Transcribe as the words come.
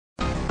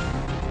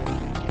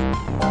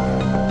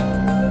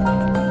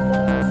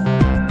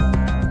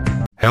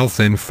Health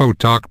Info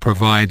Talk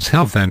provides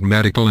health and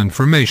medical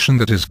information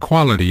that is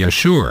quality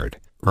assured,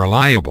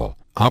 reliable,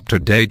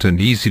 up-to-date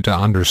and easy to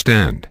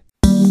understand.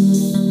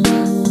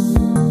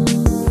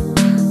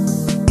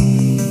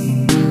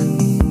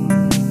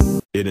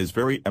 It is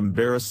very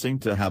embarrassing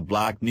to have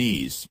black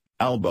knees,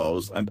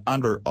 elbows and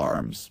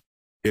underarms.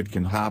 It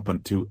can happen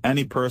to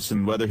any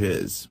person whether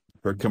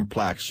her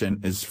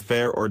complexion is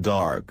fair or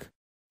dark.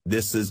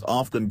 This is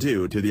often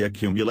due to the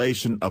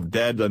accumulation of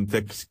dead and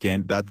thick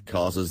skin that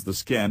causes the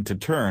skin to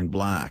turn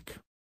black.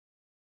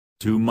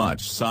 Too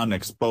much sun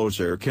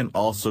exposure can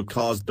also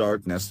cause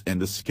darkness in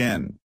the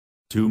skin.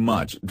 Too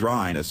much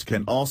dryness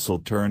can also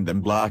turn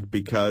them black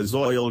because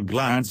oil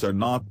glands are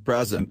not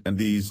present in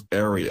these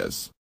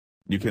areas.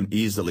 You can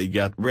easily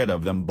get rid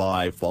of them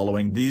by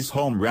following these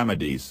home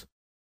remedies.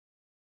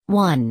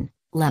 1.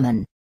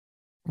 Lemon.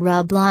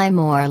 Rub lime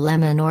or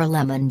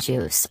lemon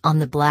juice on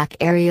the black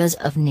areas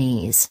of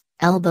knees,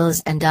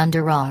 elbows and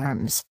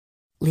underarms.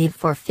 Leave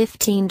for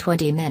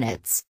 15-20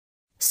 minutes.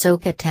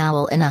 Soak a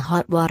towel in a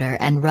hot water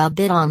and rub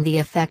it on the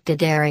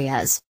affected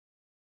areas.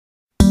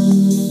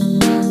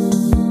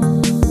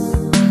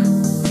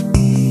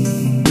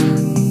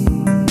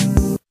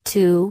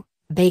 2.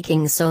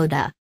 Baking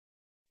soda.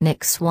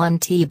 Mix 1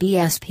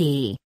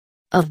 tablespoon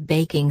of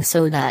baking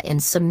soda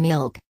in some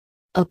milk.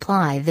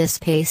 Apply this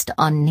paste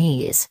on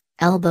knees,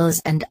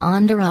 elbows and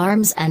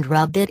underarms and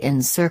rub it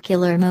in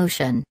circular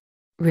motion.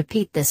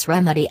 Repeat this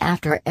remedy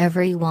after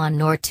every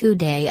 1 or 2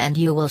 days and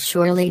you will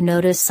surely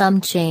notice some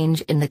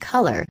change in the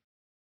color.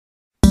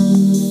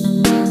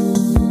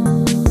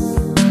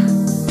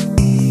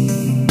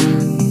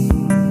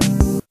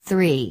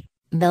 3.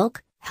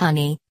 Milk,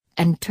 honey,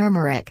 and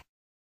turmeric.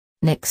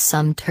 Mix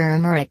some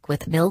turmeric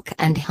with milk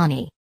and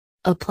honey.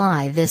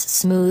 Apply this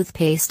smooth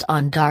paste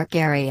on dark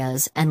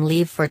areas and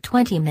leave for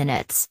 20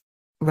 minutes.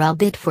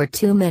 Rub it for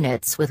 2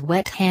 minutes with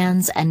wet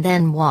hands and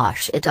then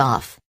wash it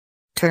off.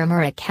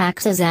 Turmeric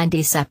acts as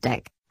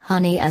antiseptic,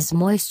 honey as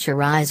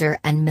moisturizer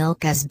and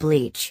milk as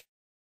bleach.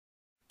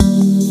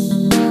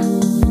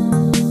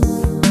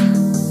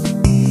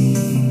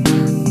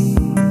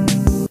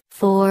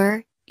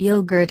 4.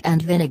 Yogurt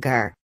and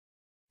vinegar.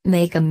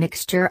 Make a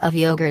mixture of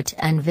yogurt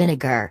and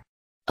vinegar.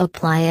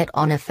 Apply it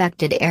on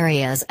affected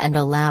areas and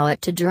allow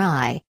it to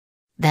dry.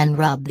 Then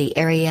rub the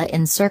area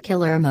in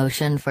circular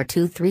motion for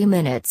 2-3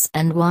 minutes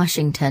and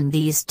washington.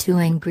 These 2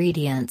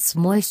 ingredients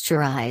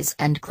moisturize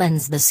and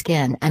cleanse the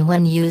skin, and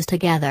when used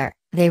together,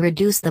 they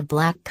reduce the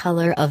black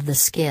color of the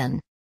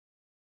skin.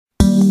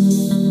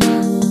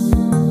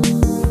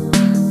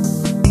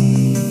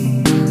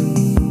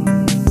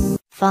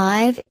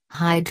 5.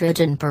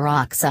 Hydrogen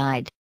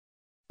peroxide.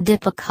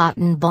 Dip a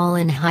cotton ball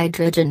in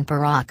hydrogen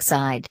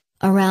peroxide,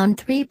 around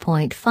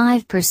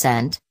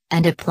 3.5%,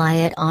 and apply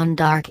it on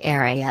dark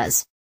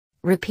areas.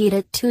 Repeat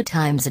it 2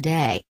 times a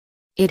day.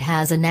 It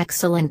has an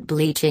excellent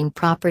bleaching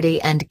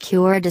property and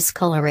cure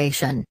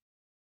discoloration.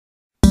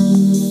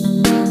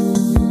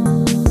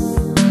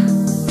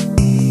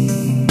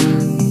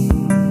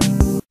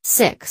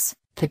 6.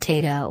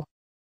 Potato.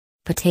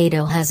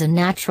 Potato has a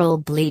natural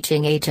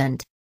bleaching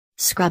agent.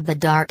 Scrub the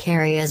dark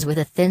areas with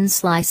a thin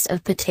slice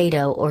of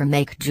potato or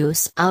make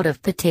juice out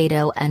of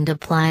potato and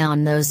apply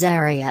on those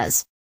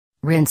areas.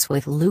 Rinse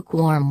with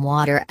lukewarm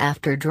water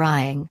after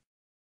drying.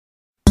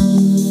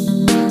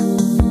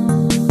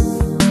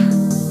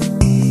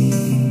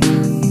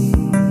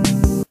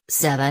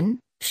 7.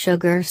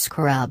 Sugar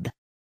scrub.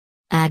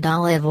 Add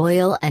olive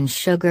oil and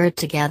sugar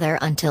together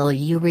until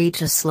you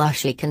reach a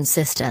slushy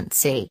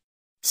consistency.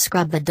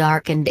 Scrub the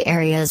darkened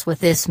areas with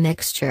this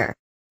mixture.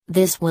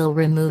 This will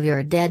remove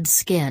your dead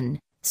skin,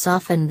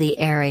 soften the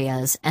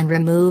areas and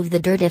remove the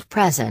dirt if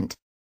present.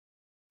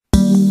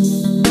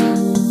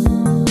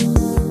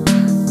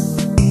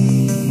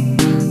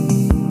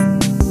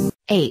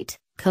 8.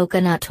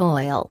 Coconut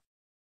oil.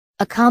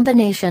 A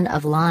combination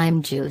of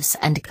lime juice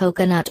and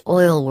coconut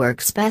oil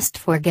works best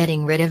for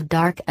getting rid of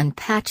dark and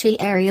patchy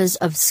areas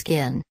of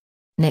skin.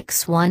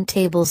 Mix 1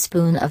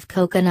 tablespoon of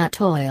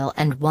coconut oil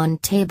and 1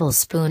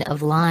 tablespoon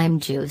of lime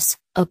juice,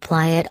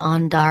 apply it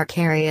on dark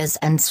areas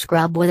and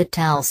scrub with a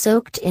towel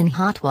soaked in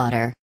hot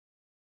water.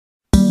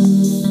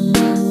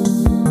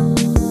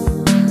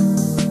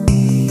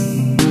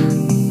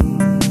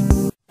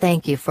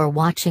 Thank you for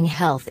watching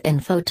Health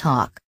Info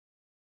Talk.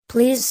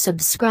 Please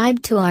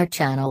subscribe to our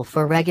channel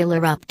for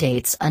regular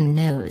updates and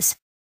news.